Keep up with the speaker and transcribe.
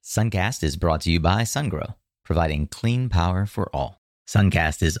Suncast is brought to you by SunGrow, providing clean power for all.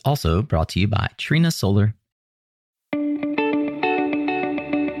 Suncast is also brought to you by Trina Solar.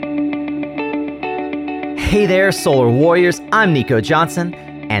 Hey there, Solar Warriors. I'm Nico Johnson,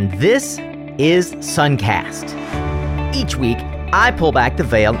 and this is Suncast. Each week, I pull back the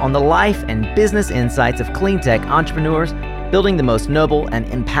veil on the life and business insights of clean tech entrepreneurs building the most noble and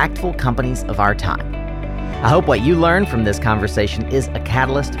impactful companies of our time. I hope what you learn from this conversation is a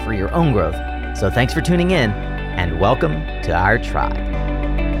catalyst for your own growth. So thanks for tuning in, and welcome to our tribe.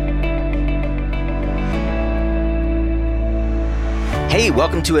 Hey,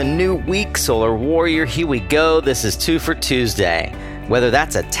 welcome to a new week, Solar Warrior. Here we go. This is Two for Tuesday. Whether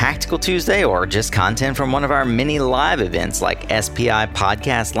that's a tactical Tuesday or just content from one of our many live events like SPI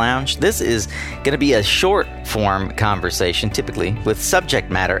Podcast Lounge, this is going to be a short-form conversation, typically with subject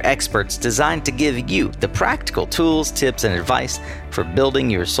matter experts designed to give you the practical tools, tips, and advice for building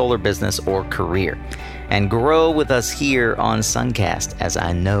your solar business or career. And grow with us here on Suncast, as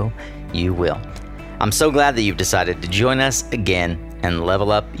I know you will. I'm so glad that you've decided to join us again and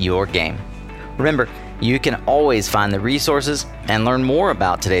level up your game. Remember, you can always find the resources and learn more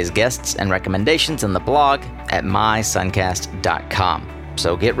about today's guests and recommendations in the blog at mysuncast.com.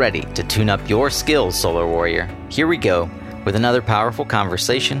 So get ready to tune up your skills, Solar Warrior. Here we go with another powerful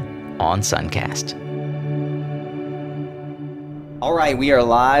conversation on Suncast. All right, we are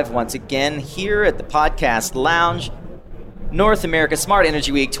live once again here at the Podcast Lounge, North America Smart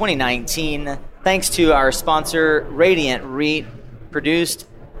Energy Week 2019. Thanks to our sponsor, Radiant REIT, produced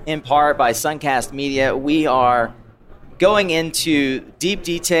in part by Suncast Media. We are going into deep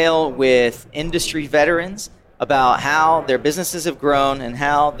detail with industry veterans about how their businesses have grown and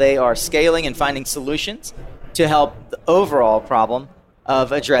how they are scaling and finding solutions to help the overall problem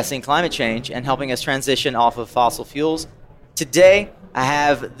of addressing climate change and helping us transition off of fossil fuels. Today, I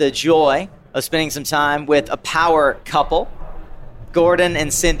have the joy of spending some time with a power couple, Gordon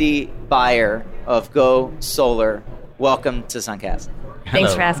and Cindy Beyer of Go Solar. Welcome to Suncast.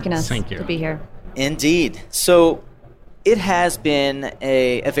 Thanks for asking us Thank you. to be here. Indeed. So it has been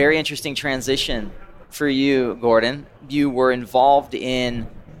a very interesting transition for you, Gordon. You were involved in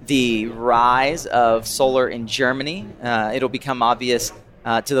the rise of solar in Germany. It'll become obvious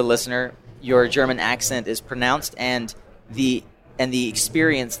to the listener. Your German accent is pronounced, and the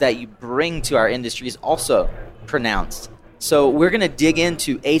experience that you bring to our industry is also pronounced. So we're going to dig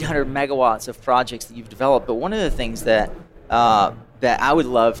into 800 megawatts of projects that you've developed. But one of the things that I would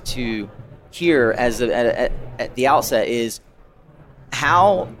love to hear at the outset is,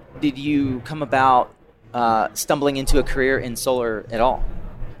 how did you come about stumbling into a career in solar at all?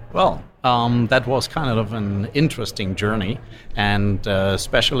 Well, that was kind of an interesting journey, and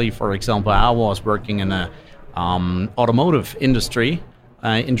especially, for example, I was working in a automotive industry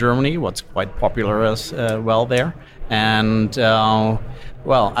in Germany, what's quite popular as well there, and I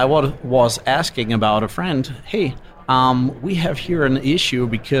was asking about a friend, hey, we have here an issue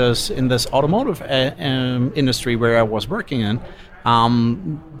because in this automotive industry where I was working in,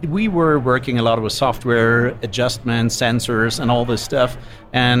 we were working a lot with software adjustments, sensors, and all this stuff.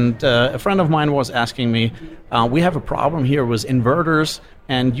 And a friend of mine was asking me, we have a problem here with inverters,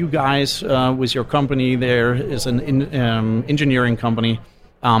 and you guys with your company there is an engineering company.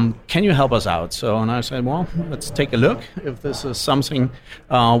 Can you help us out? And I said, well, let's take a look if this is something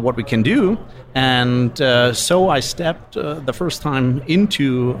what we can do. And so I stepped the first time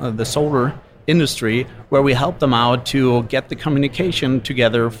into the solar industry, where we helped them out to get the communication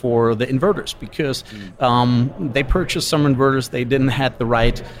together for the inverters, because they purchased some inverters. They didn't have the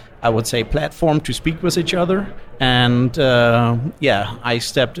right, I would say, platform to speak with each other. And I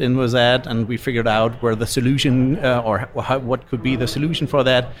stepped in with that, and we figured out where the solution what could be the solution for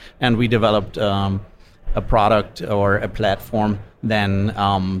that. And we developed a product or a platform then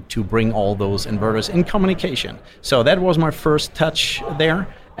to bring all those inverters in communication. So that was my first touch there.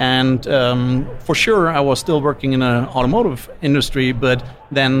 And for sure, I was still working in the automotive industry, but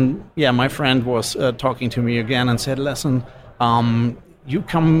then, my friend was talking to me again and said, listen, you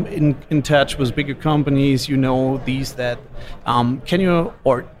come in touch with bigger companies, these that, can you,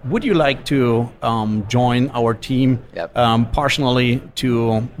 or would you like to join our team partially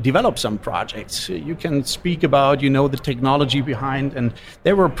to develop some projects? You can speak about, the technology behind, and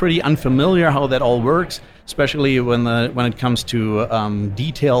they were pretty unfamiliar how that all works, especially when it comes to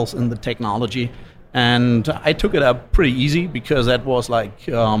details in the technology. And I took it up pretty easy because that was like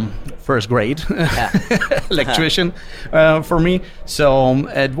first grade electrician for me. So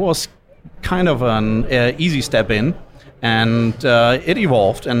it was kind of an easy step in, and it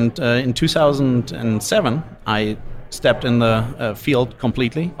evolved. And in 2007, I stepped in the field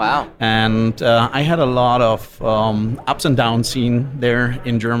completely. Wow. And I had a lot of ups and downs seen there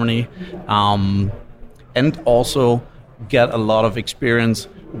in Germany, and also get a lot of experience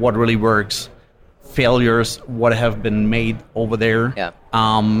what really works, failures, what have been made over there. Yeah.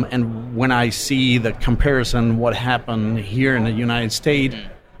 And when I see the comparison, what happened here in the United States,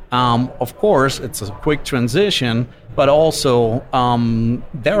 of course, it's a quick transition, but also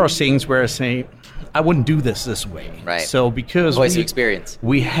there are things where I say, I wouldn't do this way. Right. So because voice of experience,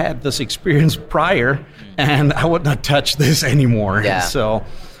 we had this experience prior, and I would not touch this anymore. Yeah. So,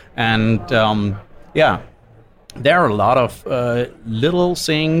 and there are a lot of little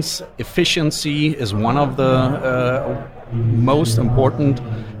things. Efficiency is one of the most important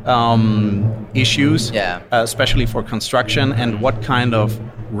issues, especially for construction, and what kind of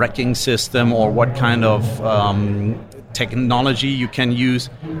wrecking system or what kind of technology you can use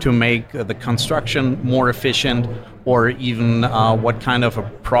to make the construction more efficient, or even what kind of a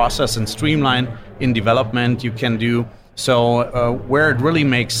process and streamline in development you can do. So where it really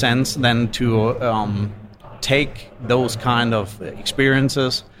makes sense then to take those kind of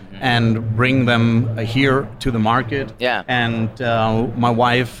experiences and bring them here to the market. Yeah. And my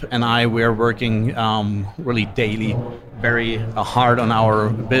wife and I, we're working really daily, very hard on our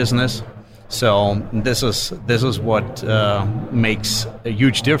business. So this is what makes a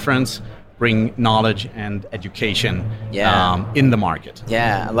huge difference. Bring knowledge and education in the market.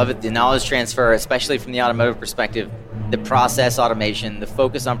 Yeah, I love it. The knowledge transfer, especially from the automotive perspective, the process automation, the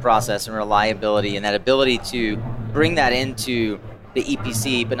focus on process and reliability, and that ability to bring that into the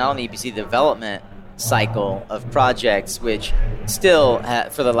EPC, but not only EPC development cycle of projects, which still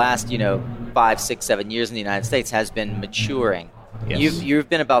for the last 5, 6, 7 years in the United States has been maturing. Yes. You've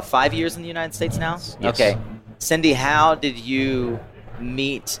been about 5 years in the United States now? Yes. Okay. Cindy, how did you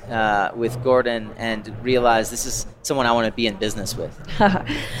meet with Gordon and realize this is someone I want to be in business with?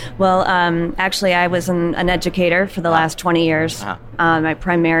 Well, actually, I was an educator for the last 20 years. My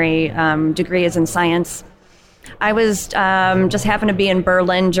primary degree is in science. I was just happened to be in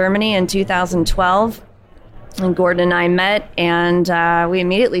Berlin, Germany in 2012, and Gordon and I met, and we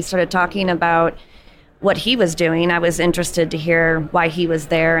immediately started talking about what he was doing. I was interested to hear why he was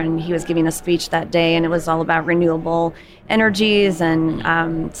there, and he was giving a speech that day, and it was all about renewable energies and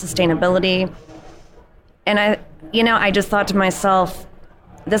sustainability. And I just thought to myself,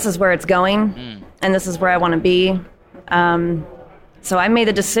 this is where it's going, and this is where I want to be. So I made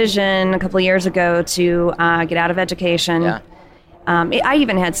the decision a couple of years ago to get out of education. Yeah. I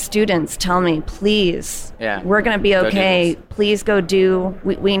even had students tell me, "Please, we're going to be okay. Please go do.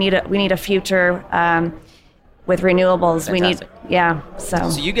 We need a future with renewables. Fantastic. We need,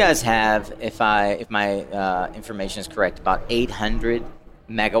 So you guys have, if my information is correct, about 800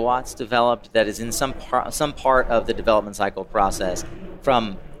 megawatts developed. That is in some part of the development cycle process,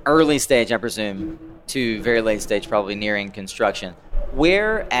 from early stage, I presume, to very late stage, probably nearing construction.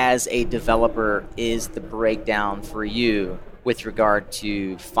 Where, as a developer, is the breakdown for you with regard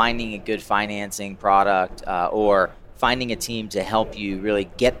to finding a good financing product or finding a team to help you really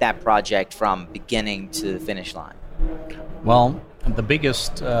get that project from beginning to the finish line? Well, the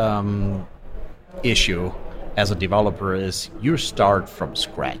biggest issue as a developer is you start from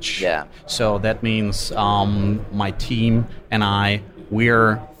scratch. Yeah. So that means my team and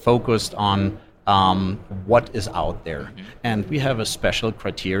we're focused on what is out there. And we have a special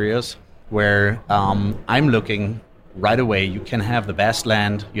criteria where I'm looking right away. You can have the best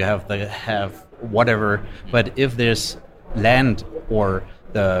land, you have whatever, but if there's land or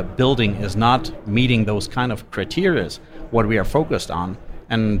the building is not meeting those kind of criteria, what we are focused on,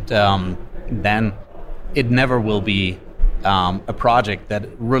 and then it never will be a project that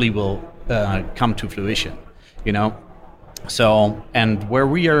really will come to fruition, So, and where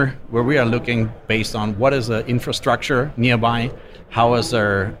we are looking based on what is the infrastructure nearby, how is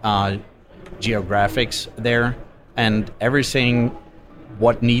their geographics there, and everything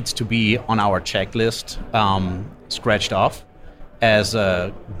what needs to be on our checklist scratched off as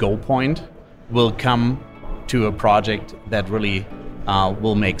a go point will come to a project that really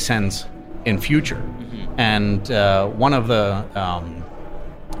will make sense in future. And one of the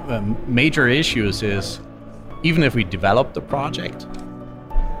major issues is, even if we develop the project,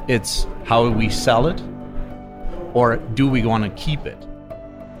 it's how we sell it, or do we want to keep it?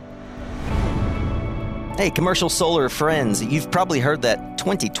 Hey, commercial solar friends, you've probably heard that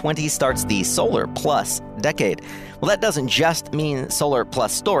 2020 starts the Solar Plus decade. Well, that doesn't just mean solar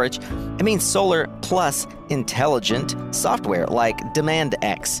plus storage. It means solar plus intelligent software like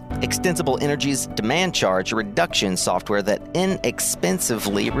DemandX, Extensible Energy's demand charge reduction software that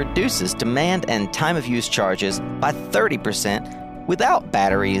inexpensively reduces demand and time of use charges by 30% without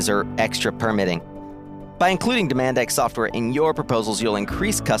batteries or extra permitting. By including DemandX software in your proposals, you'll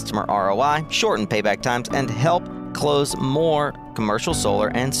increase customer ROI, shorten payback times, and help close more commercial solar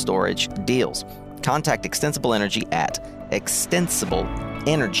and storage deals. Contact Extensible Energy at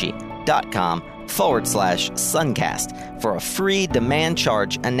extensibleenergy.com/Suncast for a free demand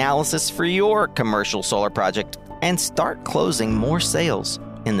charge analysis for your commercial solar project and start closing more sales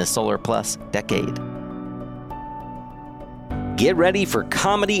in the Solar Plus decade. Get ready for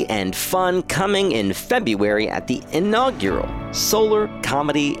comedy and fun coming in February at the inaugural Solar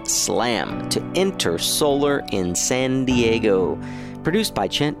Comedy Slam to enter solar in San Diego. Produced by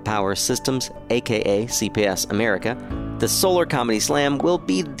Chint Power Systems, aka CPS America, the Solar Comedy Slam will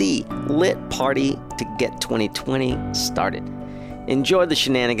be the lit party to get 2020 started. Enjoy the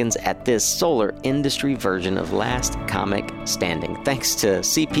shenanigans at this solar industry version of Last Comic Standing. Thanks to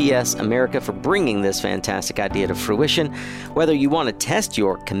CPS America for bringing this fantastic idea to fruition. Whether you want to test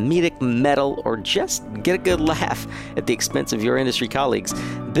your comedic mettle or just get a good laugh at the expense of your industry colleagues,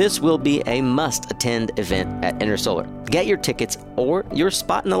 this will be a must-attend event at InterSolar. Get your tickets or your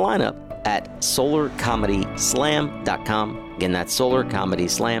spot in the lineup at solarcomedyslam.com. Again, that's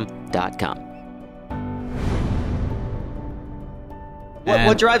solarcomedyslam.com.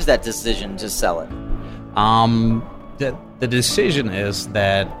 What drives that decision to sell it? The decision is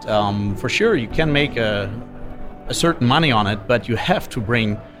that for sure you can make a certain money on it, but you have to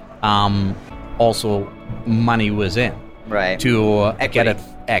bring also money within, right? To get it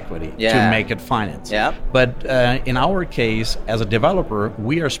equity, yeah. To make it finance. Yeah. But in our case, as a developer,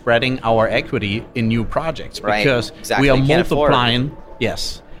 we are spreading our equity in new projects, right. Because exactly. we are multiplying.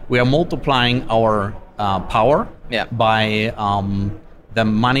 Yes, we are multiplying our power by the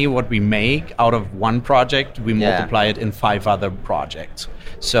money what we make out of one project, we multiply it in 5 other projects.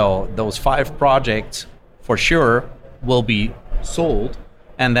 So those 5 projects for sure will be sold,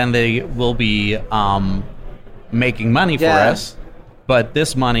 and then they will be making money for us. But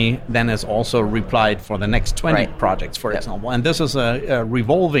this money then is also replied for the next 20 projects, for example. And this is a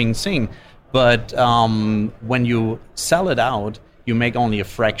revolving thing. But when you sell it out, you make only a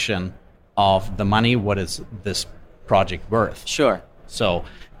fraction of the money what is this project worth. Sure. So,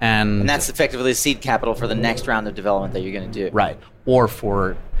 and that's effectively seed capital for the next round of development that you're going to do. Right. Or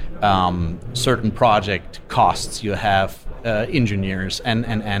for certain project costs, you have engineers.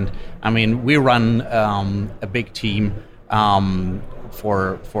 And I mean, we run a big team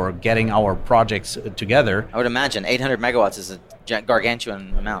for getting our projects together. I would imagine 800 megawatts is a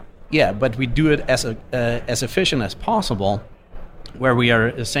gargantuan amount. Yeah, but we do it as efficient as possible, where we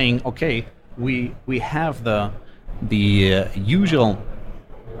are saying, okay, we have the usual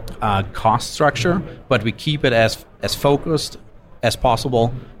cost structure, but we keep it as focused as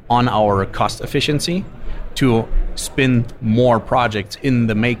possible on our cost efficiency to spin more projects in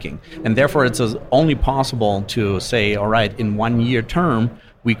the making. And therefore, it's only possible to say, all right, in 1 year term,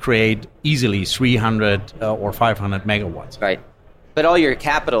 we create easily 300 or 500 megawatts. Right. But all your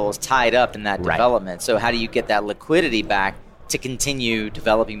capital is tied up in that development. So how do you get that liquidity back to continue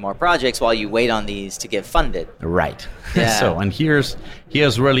developing more projects while you wait on these to get funded? Right. Yeah. So, and here's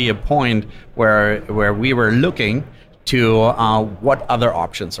really a point where we were looking to what other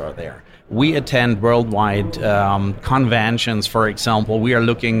options are there. We attend worldwide conventions, for example. We are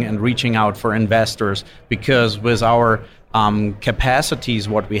looking and reaching out for investors because with our capacities,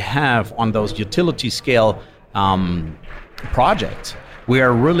 what we have on those utility scale projects, we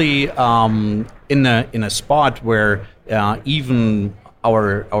are really in a spot where even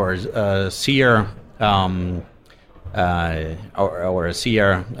our SEER our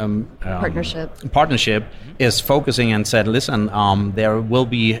SEER partnership is focusing and said, listen, there will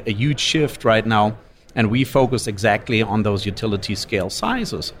be a huge shift right now, and we focus exactly on those utility scale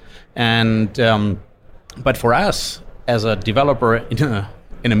sizes. And but for us as a developer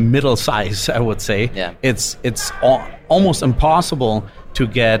in a middle size, I would say, it's almost impossible to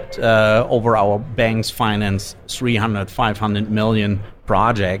get over our bank's finance 300-500 million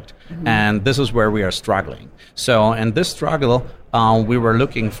project, and this is where we are struggling. So in this struggle, we were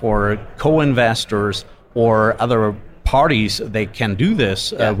looking for co-investors or other parties, they can do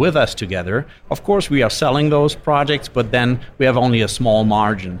this with us together. Of course, we are selling those projects, but then we have only a small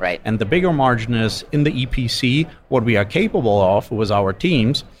margin. Right. And the bigger margin is in the EPC, what we are capable of with our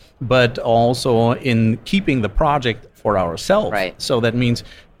teams, but also in keeping the project for ourselves. Right. So that means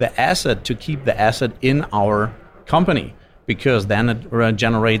to keep the asset in our company, because then it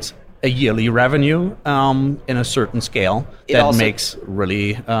generates a yearly revenue in a certain scale that makes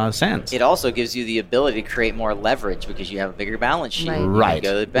really sense. It also gives you the ability to create more leverage because you have a bigger balance sheet. Right. You can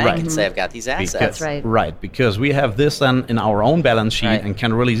go to the bank and say, I've got these assets. That's right. Right, because we have this then in our own balance sheet and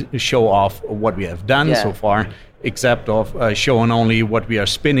can really show off what we have done so far, except of showing only what we are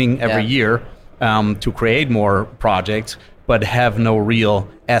spending every year to create more projects, but have no real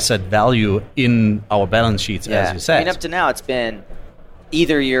asset value in our balance sheets, as you said. I mean, up to now, it's been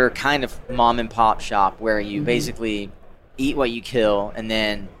either you're kind of mom and pop shop where you basically eat what you kill, and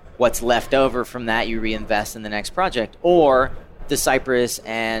then what's left over from that you reinvest in the next project, or the Cypress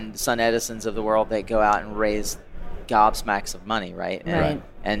and Sun Edisons of the world that go out and raise gobsmacks of money, right?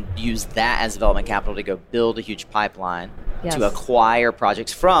 And use that as development capital to go build a huge pipeline to acquire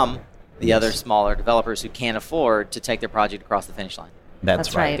projects from the other smaller developers who can't afford to take their project across the finish line.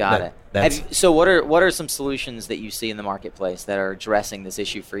 That's right. Got it. So what are some solutions that you see in the marketplace that are addressing this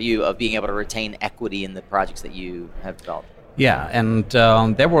issue for you of being able to retain equity in the projects that you have developed? Yeah, and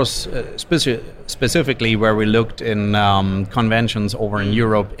there was specifically where we looked in conventions over in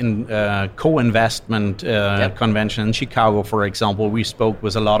Europe, in co-investment convention in Chicago, for example. We spoke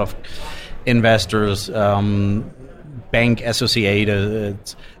with a lot of investors, bank associated,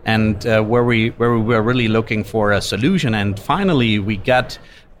 and where we were really looking for a solution. And finally, we got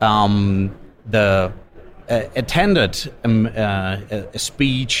attended a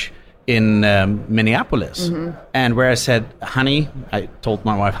speech in Minneapolis, and where I said, I told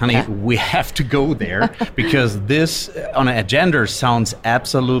my wife, honey, we have to go there because this on an agenda sounds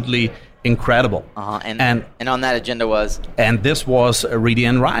absolutely incredible. And on that agenda was? And this was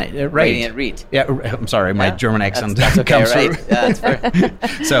Radian Reed. Radian Reed. Yeah, I'm sorry, my German accent that's okay, comes right? through. That's fair.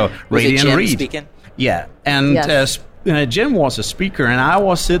 So was Radian it Jim Reed speaking? Yeah, and Jim was a speaker, and I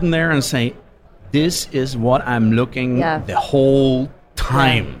was sitting there and saying, this is what I'm looking the whole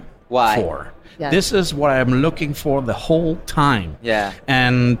time for. Yeah. This is what I'm looking for the whole time. Yeah.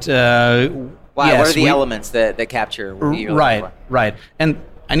 And why? What are the elements that capture what you're looking for? Right. And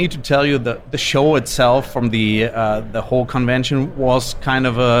I need to tell you the show itself from the whole convention was kind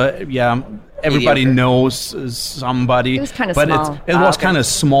of everybody mediocre. knows somebody. It was kind of small. It was kind of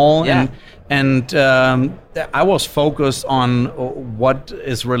small, and I was focused on what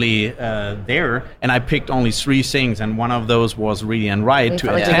is really there, and I picked only 3 things, and one of those was Radian Reed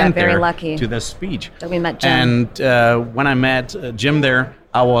to attend very lucky to the speech. That we met Jim. And when I met Jim there,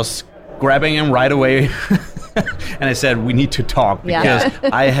 I was grabbing him right away. And I said, we need to talk because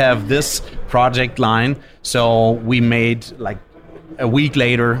I have this project line. So we made like a week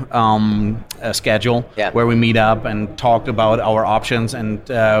later a schedule where we meet up and talked about our options. And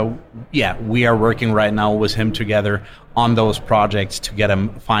we are working right now with him together on those projects to get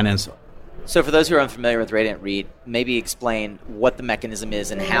them financed. So for those who are unfamiliar with Radian Reed, maybe explain what the mechanism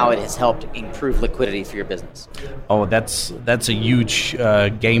is and how it has helped improve liquidity for your business. Oh, that's a huge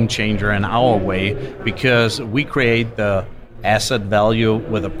game changer in our way because we create the asset value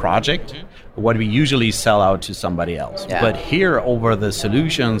with a project, what we usually sell out to somebody else. Yeah. But here over the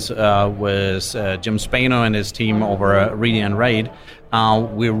solutions with Jim Spano and his team over Radian Reed,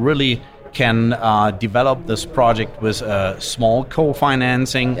 we really can develop this project with small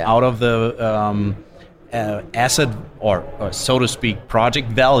co-financing out of the asset or so to speak project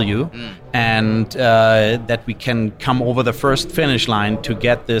value, and that we can come over the first finish line to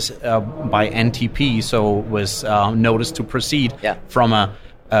get this by NTP, so with notice to proceed from a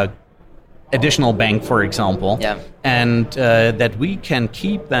additional bank, for example, and that we can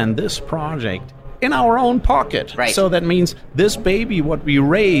keep then this project in our own pocket. Right. So that means this baby, what we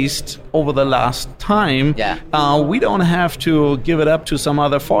raised over the last time, we don't have to give it up to some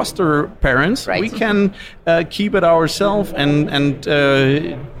other foster parents. Right. We can keep it ourselves and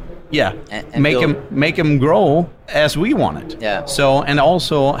make him grow as we want it. Yeah. So and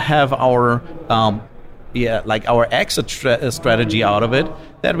also have our our exit strategy out of it,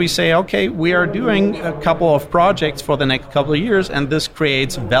 that we say, okay, we are doing a couple of projects for the next couple of years, and this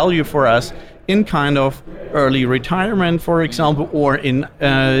creates value for us in kind of early retirement, for example, or in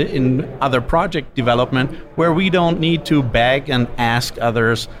other project development, where we don't need to beg and ask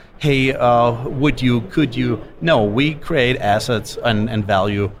others, hey, would you, could you? No, we create assets and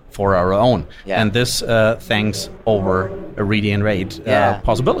value for our own. Yeah. And this thanks over a Radian Reed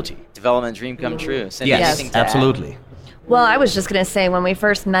possibility. Development dream come true. Yes, absolutely. Well, I was just going to say, when we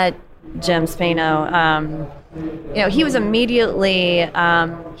first met Jim Spano, he was immediately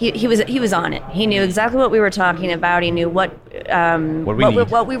he was on it. He knew exactly what we were talking about. He knew what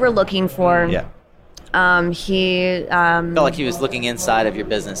we were looking for. Yeah. He felt like he was looking inside of your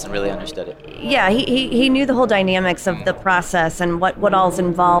business and really understood it. Yeah, he knew the whole dynamics of the process and what all's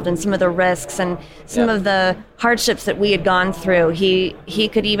involved and some of the risks and some of the hardships that we had gone through. He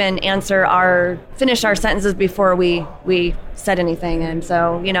could even finish our sentences before we said anything, and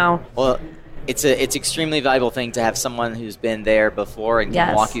so Well, it's extremely valuable thing to have someone who's been there before and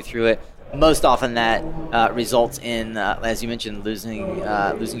can walk you through it. Most often that results in, as you mentioned,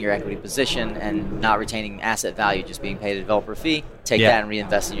 losing your equity position and not retaining asset value, just being paid a developer fee. Take that and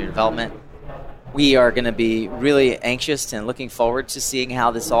reinvest in your development. We are going to be really anxious and looking forward to seeing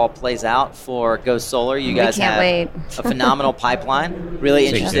how this all plays out for Go Solar. You guys have a phenomenal pipeline. Really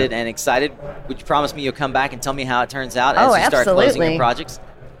interested and excited. Would you promise me you'll come back and tell me how it turns out as you start closing your projects?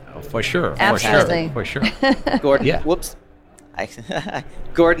 For sure. Absolutely. For sure. Gordon,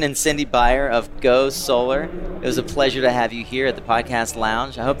 Gordon and Cindy Beyer of Go Solar. It was a pleasure to have you here at the Podcast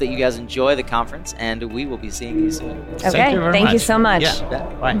Lounge. I hope that you guys enjoy the conference, and we will be seeing you soon. Okay, thank you so much. Yeah.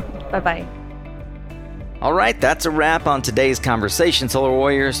 Bye. Bye-bye. All right, that's a wrap on today's conversation, Solar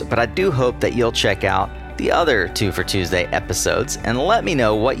Warriors, but I do hope that you'll check out the other 2 for Tuesday episodes and let me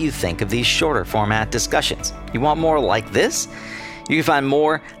know what you think of these shorter format discussions. You want more like this? You can find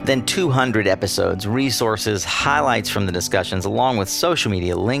more than 200 episodes, resources, highlights from the discussions, along with social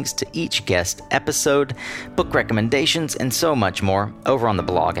media links to each guest episode, book recommendations, and so much more over on the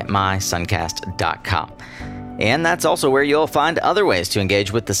blog at mysuncast.com. And that's also where you'll find other ways to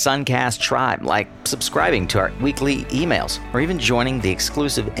engage with the Suncast tribe, like subscribing to our weekly emails, or even joining the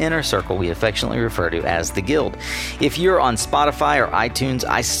exclusive inner circle we affectionately refer to as the Guild. If you're on Spotify or iTunes,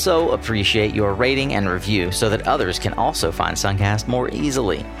 I so appreciate your rating and review so that others can also find Suncast more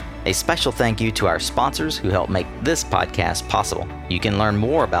easily. A special thank you to our sponsors who help make this podcast possible. You can learn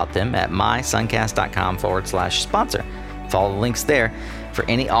more about them at mysuncast.com/sponsor. Follow the links there for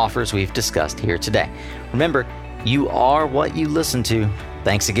any offers we've discussed here today. Remember, you are what you listen to.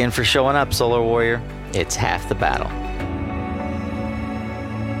 Thanks again for showing up, Solar Warrior. It's half the battle.